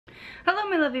Hello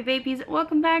my lovely babies,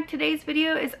 welcome back. Today's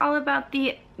video is all about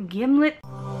the Gimlet.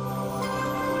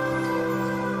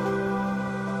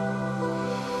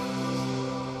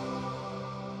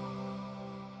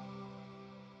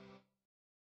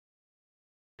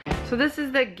 So this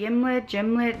is the Gimlet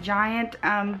Giant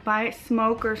by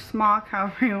Smoke or Smock,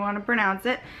 however you want to pronounce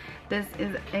it. This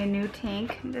is a new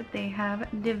tank that they have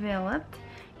developed.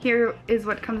 Here is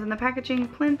what comes in the packaging: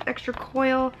 plinth, extra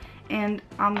coil, and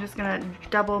I'm just gonna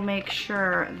double make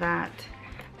sure that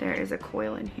there is a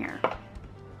coil in here.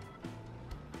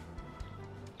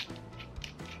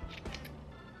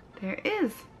 There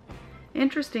is.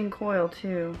 Interesting coil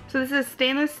too. So this is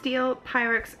stainless steel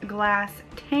Pyrex glass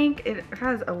tank. It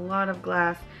has a lot of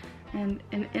glass and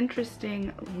an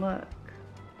interesting look.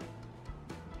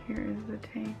 Here is the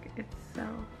tank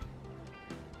itself.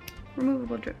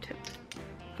 Removable drip tip.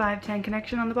 510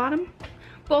 connection on the bottom.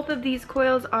 Both of these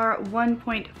coils are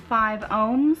 1.5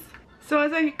 ohms. So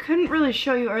as I couldn't really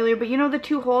show you earlier, but you know the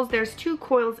two holes, there's two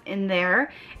coils in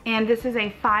there, and this is a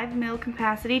 5 mil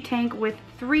capacity tank with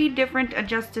 3 different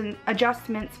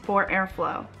adjustments for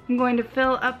airflow. I'm going to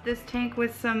fill up this tank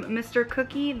with some Mr.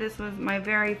 Cookie. This was my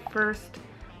very first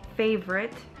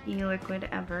favorite e-liquid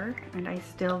ever, and I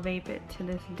still vape it to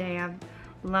this day. I've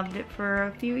loved it for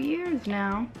a few years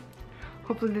now.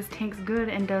 Hopefully this tank's good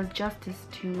and does justice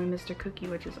to my Mr. Cookie,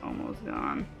 which is almost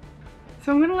gone.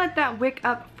 So I'm gonna let that wick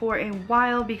up for a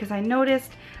while because I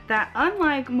noticed that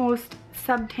unlike most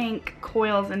sub-tank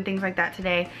coils and things like that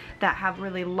today that have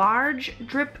really large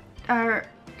juice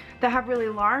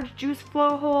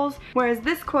flow holes, whereas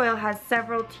this coil has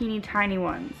several teeny tiny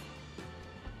ones.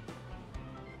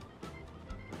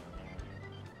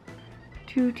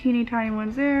 2 teeny tiny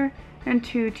ones there and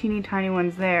 2 teeny tiny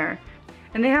ones there.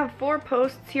 And they have 4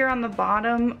 posts here on the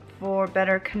bottom for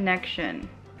better connection.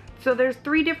 So there's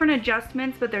 3 different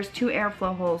adjustments, but there's 2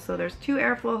 airflow holes. So there's 2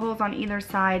 airflow holes on either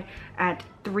side at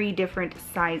 3 different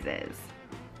sizes.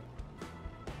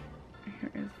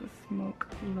 Here is the Smoke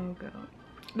logo.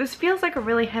 This feels like a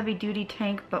really heavy duty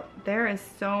tank, but there is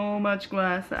so much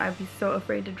glass that I'd be so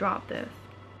afraid to drop this.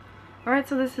 Alright,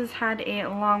 so this has had a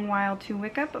long while to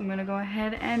wick up. I'm gonna go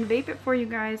ahead and vape it for you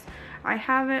guys. I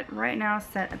have it right now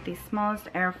set at the smallest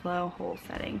airflow hole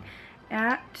setting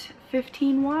at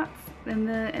 15 watts, and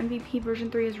the MVP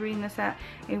version 3 is reading this at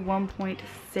a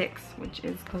 1.6, which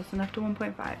is close enough to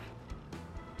 1.5.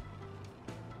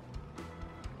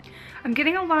 I'm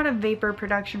getting a lot of vapor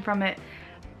production from it,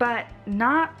 but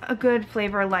not a good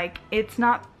flavor. Like, it's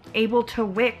not able to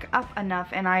wick up enough,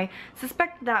 and I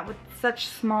suspect that with such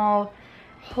small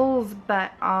holes,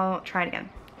 but I'll try it again.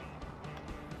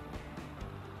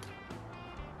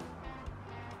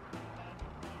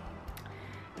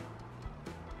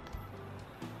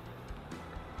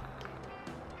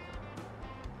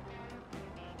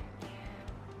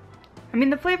 I mean,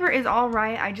 the flavor is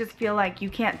alright. I just feel like you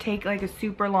can't take like a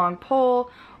super long pull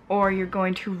or you're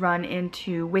going to run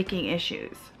into wicking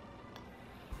issues.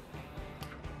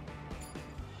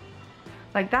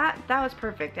 Like that was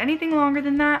perfect. Anything longer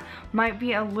than that might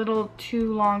be a little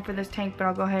too long for this tank, but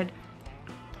I'll go ahead.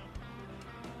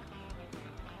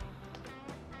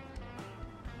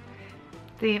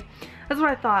 See, that's what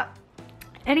I thought.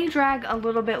 Any drag a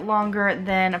little bit longer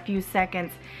than a few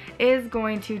seconds is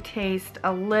going to taste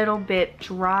a little bit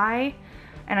dry,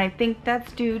 and I think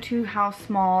that's due to how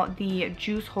small the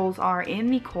juice holes are in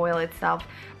the coil itself.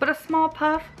 But a small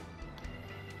puff,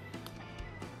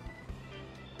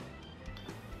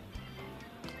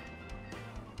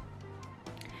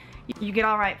 you get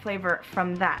alright flavor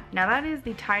from that. Now that is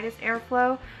the tightest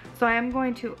airflow, so I am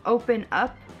going to open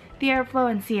up the airflow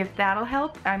and see if that'll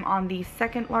help. I'm on the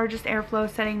second largest airflow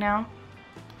setting now.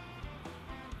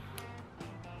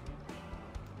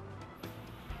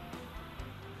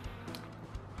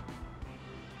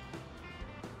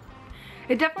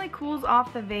 It definitely cools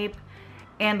off the vape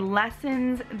and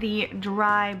lessens the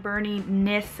dry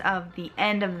burniness of the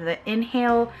end of the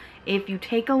inhale if you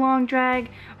take a long drag,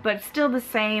 but still the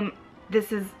same.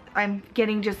 I'm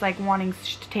getting just like wanting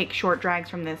to take short drags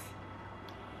from this.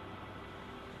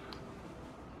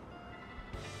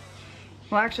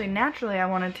 Well, actually, naturally, I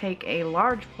want to take a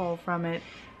large pull from it.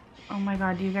 Oh my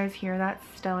god, do you guys hear that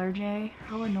Stellar J?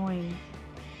 How annoying.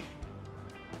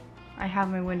 I have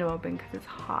my window open because it's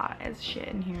hot as shit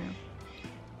in here.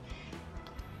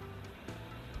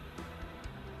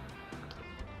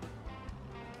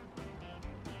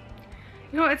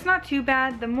 You know, it's not too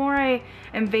bad. The more I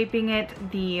am vaping it,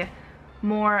 the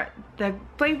more the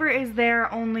flavor is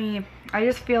there, only I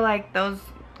just feel like those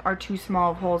are too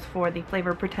small of holes for the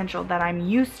flavor potential that I'm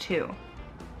used to.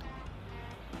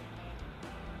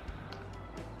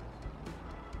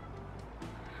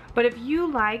 But if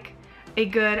you like a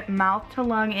good mouth to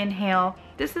lung inhale,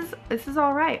 this is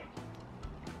all right.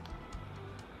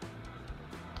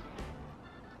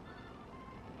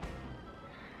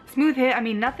 Smooth hit. I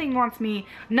mean, nothing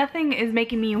is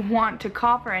making me want to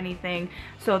cough or anything,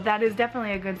 so that is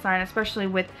definitely a good sign, especially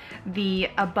with the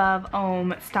above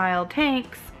ohm style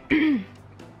tanks.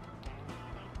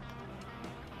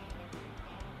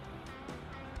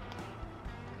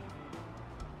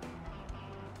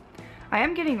 I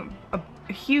am getting a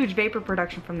huge vapor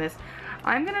production from this.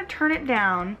 I'm gonna turn it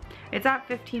down. It's at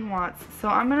 15 watts, so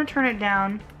I'm gonna turn it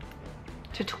down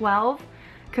to 12,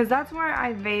 because that's where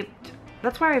I vape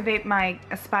my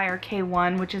Aspire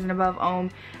K1, which is an above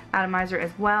ohm atomizer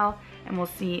as well. And we'll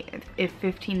see if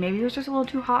 15 maybe was just a little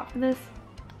too hot for this.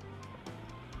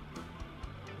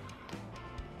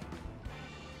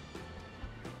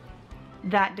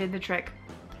 That did the trick.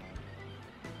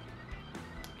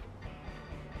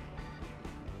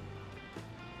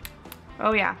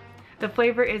 Oh yeah, the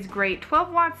flavor is great.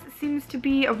 12 watts seems to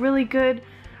be a really good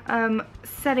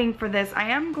setting for this. I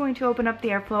am going to open up the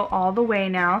airflow all the way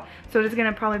now, so it is going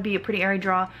to probably be a pretty airy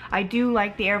draw. I do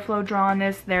like the airflow draw on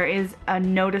this. There is a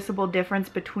noticeable difference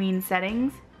between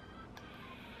settings.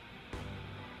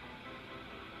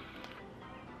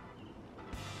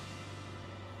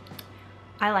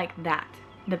 I like that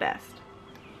the best.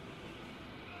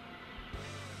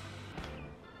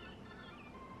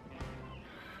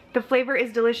 The flavor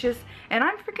is delicious, and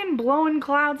I'm freaking blowing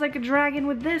clouds like a dragon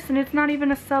with this, and it's not even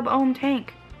a sub-ohm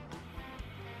tank.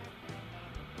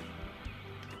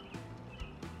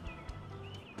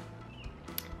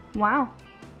 Wow.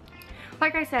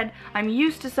 Like I said, I'm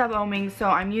used to sub-ohming, so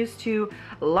I'm used to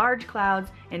large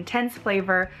clouds, intense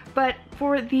flavor, but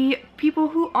for the people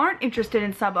who aren't interested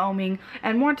in sub-ohming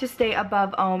and want to stay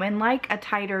above ohm and like a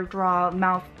tighter draw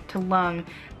mouth to lung,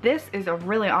 this is a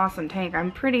really awesome tank.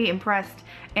 I'm pretty impressed,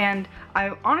 and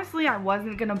honestly I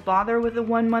wasn't gonna bother with a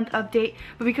 1 month update,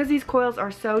 but because these coils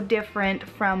are so different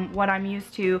from what I'm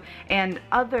used to and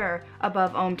other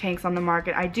above ohm tanks on the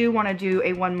market, I do want to do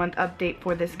a 1 month update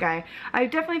for this guy. I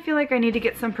definitely feel like I need to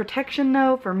get some protection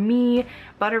though for me,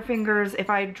 Butterfingers. If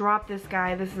I drop this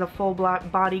guy, this is a full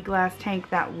body glass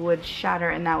tank, that would shatter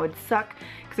and that would suck,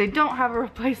 because I don't have a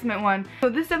replacement one. So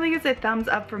this definitely gets a thumbs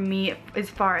up from me as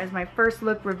far as my first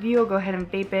look review. I'll go ahead and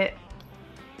vape it.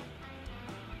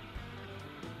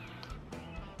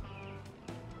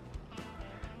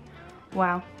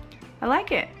 Wow, I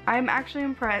like it. I'm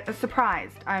actually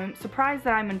surprised. I'm surprised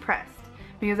that I'm impressed,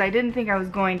 because I didn't think I was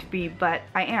going to be, but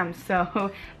I am,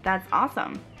 so that's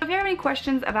awesome. So if you have any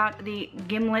questions about the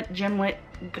Gimlet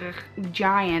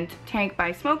Giant tank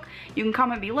by Smoke, you can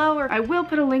comment below, or I will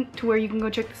put a link to where you can go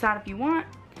check this out if you want.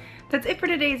 That's it for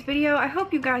today's video. I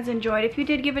hope you guys enjoyed. If you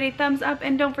did, give it a thumbs up,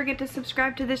 and don't forget to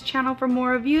subscribe to this channel for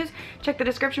more reviews. Check the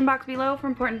description box below for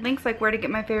important links like where to get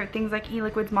my favorite things like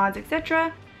e-liquids, mods,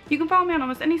 etc. You can follow me on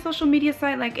almost any social media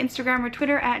site like Instagram or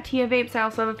Twitter at TiaVapes. I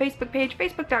also have a Facebook page,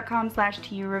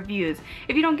 facebook.com/TiaReviews.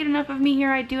 If you don't get enough of me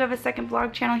here, I do have a second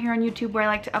vlog channel here on YouTube where I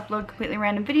like to upload completely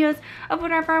random videos of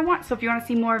whatever I want. So if you want to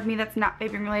see more of me that's not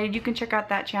vaping related, you can check out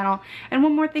that channel. And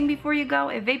one more thing before you go,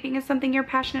 if vaping is something you're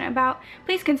passionate about,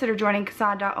 please consider joining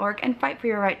CASAD.org and fight for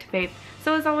your right to vape.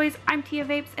 So as always, I'm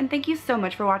TiaVapes, and thank you so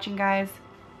much for watching, guys.